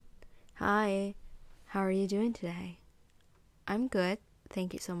Hi, how are you doing today? I'm good.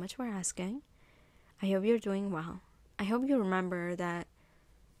 Thank you so much for asking. I hope you're doing well. I hope you remember that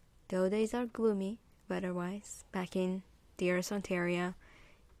though days are gloomy weather-wise back in dearest Ontario,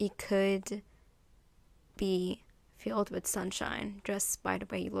 it could be filled with sunshine just by the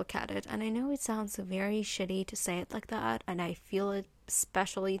way you look at it. And I know it sounds very shitty to say it like that, and I feel it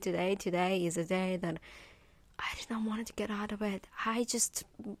especially today. Today is a day that I did not want to get out of bed.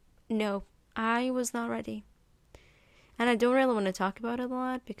 No, I was not ready. And I don't really want to talk about it a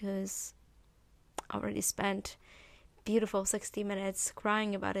lot because I already spent beautiful 60 minutes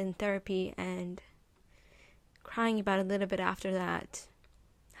crying about it in therapy and crying about it a little bit after that.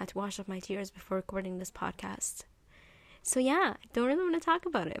 Had to wash off my tears before recording this podcast. So yeah, I don't really want to talk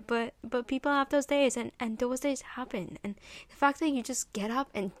about it, but people have those days, and those days happen. And the fact that you just get up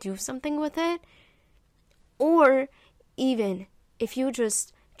and do something with it, or even if you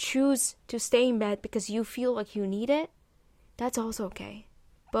just choose to stay in bed because you feel like you need it, that's also okay.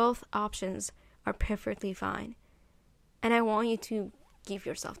 Both options are perfectly fine. And I want you to give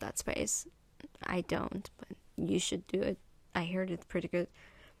yourself that space. I don't, but you should do it. I heard it's pretty good.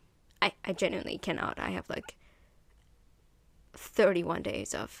 I genuinely cannot. I have like 31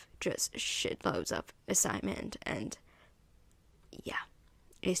 days of just shitloads of assignment, and yeah,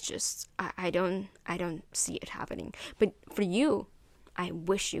 it's just I don't see it happening. But for you, I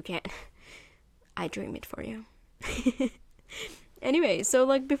wish you can. I dream it for you. Anyway, so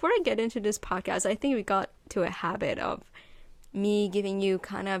like before I get into this podcast, I think we got to a habit of me giving you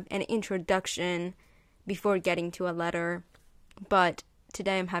kind of an introduction before getting to a letter, but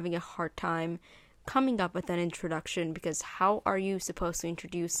today I'm having a hard time coming up with an introduction, because how are you supposed to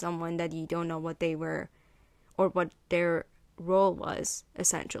introduce someone that you don't know what they were or what their role was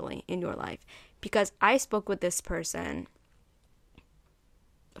essentially in your life? Because I spoke with this person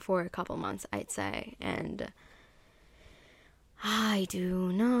for a couple months, I'd say, and I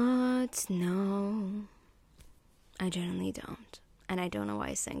do not know. I genuinely don't. And I don't know why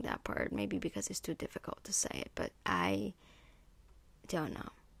I sang that part. Maybe because it's too difficult to say it, but I don't know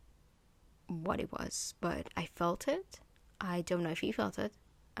what it was, but I felt it. I don't know if he felt it,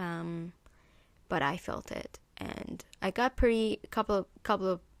 but I felt it, and I got couple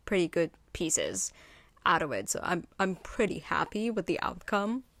of pretty good pieces out of it. So I'm pretty happy with the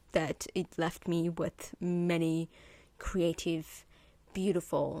outcome, that it left me with many creative,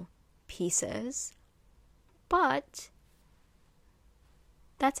 beautiful pieces. But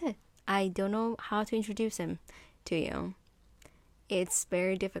that's it. I don't know how to introduce him to you. It's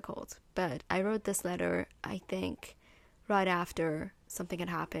very difficult, but I wrote this letter, I think, right after something had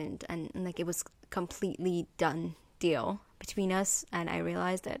happened, and like it was completely done deal between us, and I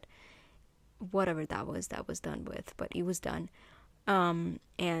realized that whatever that was done with, but it was done.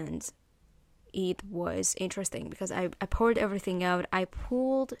 And it was interesting because I poured everything out. I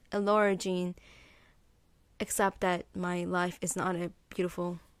pulled a Laura Jean, except that my life is not a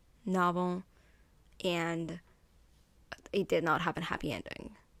beautiful novel, and it did not have a happy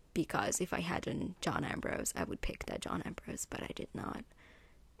ending, because if I had a John Ambrose, I would pick that John Ambrose, but I did not,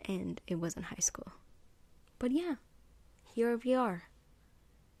 and it was in high school. But yeah, here we are.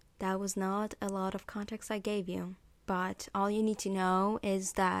 That was not a lot of context I gave you, but all you need to know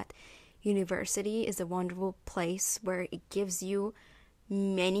is that university is a wonderful place where it gives you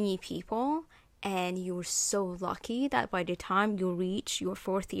many people, and you're so lucky that by the time you reach your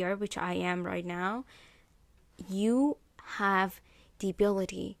 4th year, which I am right now, you have the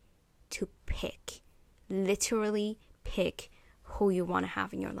ability to literally pick who you want to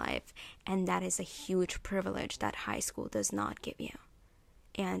have in your life. And that is a huge privilege that high school does not give you.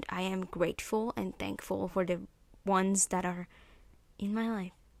 And I am grateful and thankful for the ones that are in my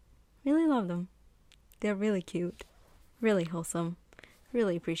life. Really love them. They're really cute, really wholesome,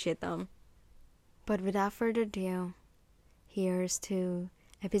 really appreciate them. But without further ado, here's to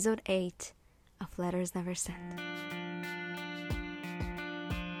episode 8 of Letters Never Sent.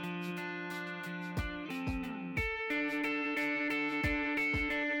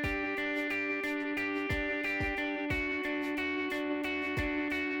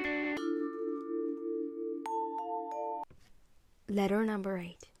 Letter number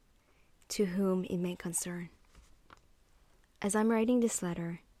 8. To whom it may concern. As I'm writing this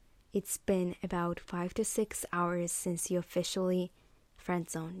letter, it's been about 5 to 6 hours since you officially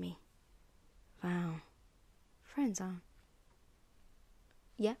friend-zoned me. Wow. Friend-zone.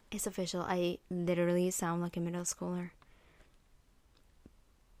 Yeah, it's official. I literally sound like a middle schooler.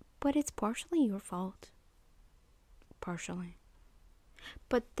 But it's partially your fault. Partially.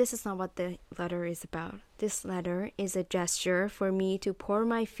 But this is not what the letter is about. This letter is a gesture for me to pour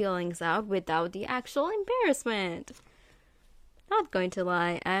my feelings out without the actual embarrassment. Not going to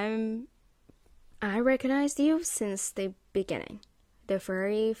lie, I recognized you since the beginning. The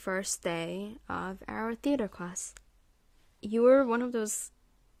very first day of our theater class. You were one of those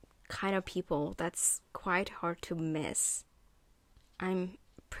kind of people that's quite hard to miss. I'm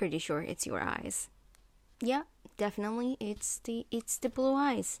pretty sure it's your eyes. Yeah, definitely it's the blue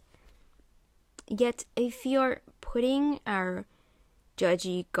eyes. Yet if you're putting our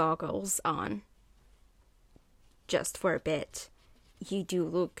judgy goggles on just for a bit, you do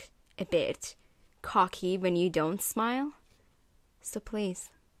look a bit cocky when you don't smile. So please,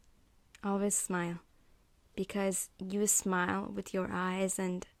 always smile. Because you smile with your eyes,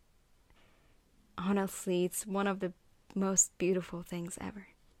 and honestly, it's one of the most beautiful things ever.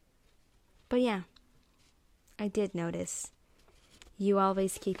 But yeah, I did notice you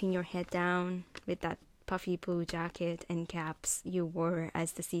always keeping your head down with that puffy blue jacket and caps you wore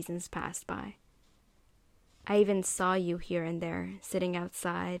as the seasons passed by. I even saw you here and there, sitting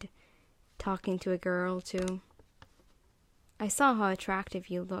outside, talking to a girl or two. I saw how attractive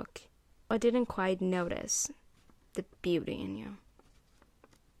you look, but didn't quite notice the beauty in you.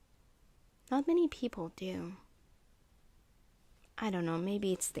 Not many people do. I don't know,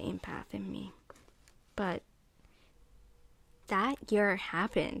 maybe it's the empath in me. But that year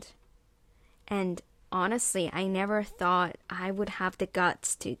happened. And honestly, I never thought I would have the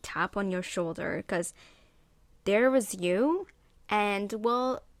guts to tap on your shoulder, because there was you, and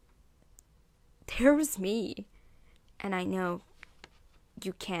well, there was me. And I know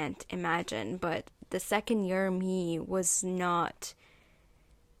you can't imagine, but the second year me was not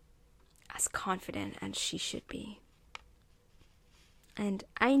as confident as she should be. And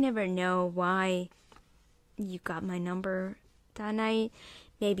I never know why you got my number that night.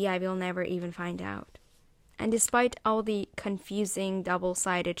 Maybe I will never even find out. And despite all the confusing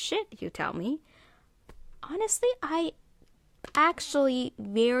double-sided shit you tell me, honestly, I actually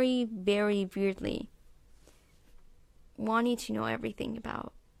very, very weirdly wanted to know everything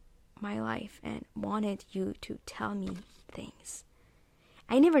about my life and wanted you to tell me things.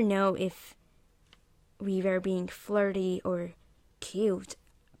 I never know if we were being flirty or cute,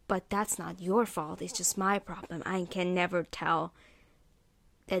 but that's not your fault. It's just my problem. I can never tell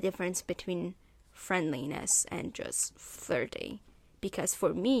the difference between friendliness and just flirty. Because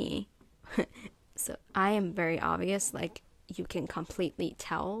for me, so I am very obvious, like you can completely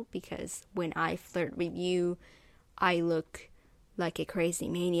tell, because when I flirt with you, I look like a crazy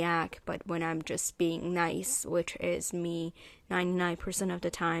maniac, but when I'm just being nice, which is me 99% of the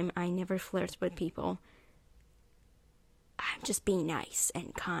time, I never flirt with people. I'm just being nice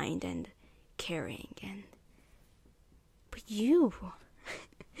and kind and caring, but you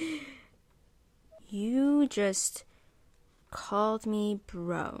you just called me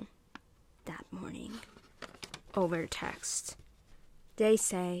bro that morning over text. They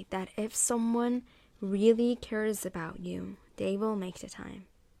say that if someone really cares about you, they will make the time.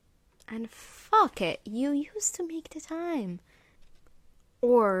 And fuck it, you used to make the time.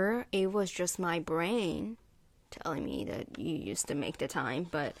 Or it was just my brain telling me that you used to make the time,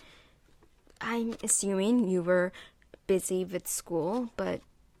 but I'm assuming you were busy with school, but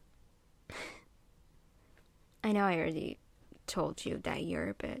I know I already told you that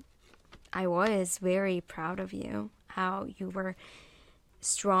year, but I was very proud of you, how you were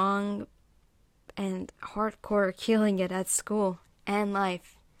strong and hardcore killing it at school and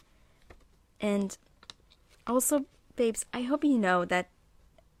life. And also, babes, I hope you know that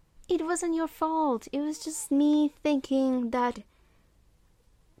it wasn't your fault. It was just me thinking that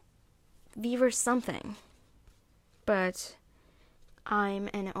we were something. But I'm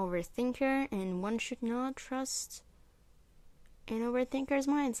an overthinker, and one should not trust an overthinker's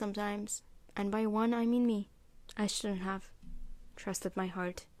mind sometimes. And by one, I mean me. I shouldn't have trusted my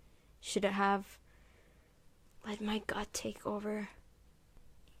heart. Should have let my gut take over.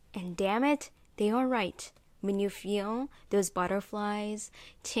 And damn it, they are right. When you feel those butterflies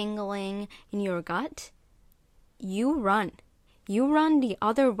tingling in your gut, you run. You run the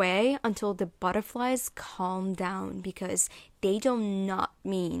other way until the butterflies calm down, because they do not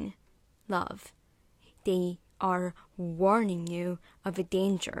mean love. They are warning you of a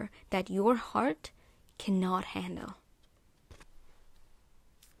danger that your heart cannot handle.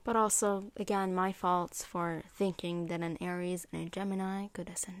 But also, again, my faults for thinking that an Aries and a Gemini could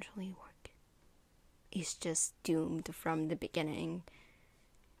essentially work. It's just doomed from the beginning.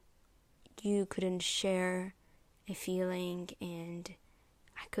 You couldn't share a feeling, and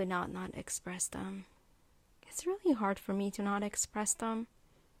I could not express them. it's really hard for me to not express them.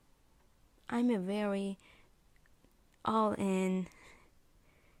 I'm a very all in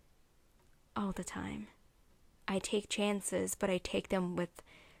all the time. I take chances, but I take them with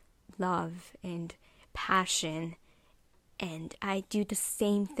love and passion, and I do the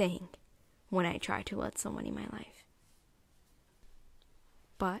same thing when I try to let someone in my life.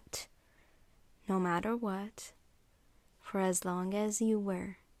 But no matter what, for as long as you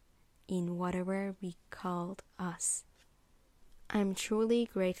were in whatever we called us, I'm truly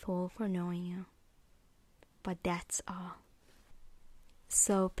grateful for knowing you. But that's all.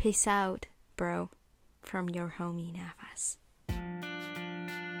 So peace out, bro, from your homie Nafas.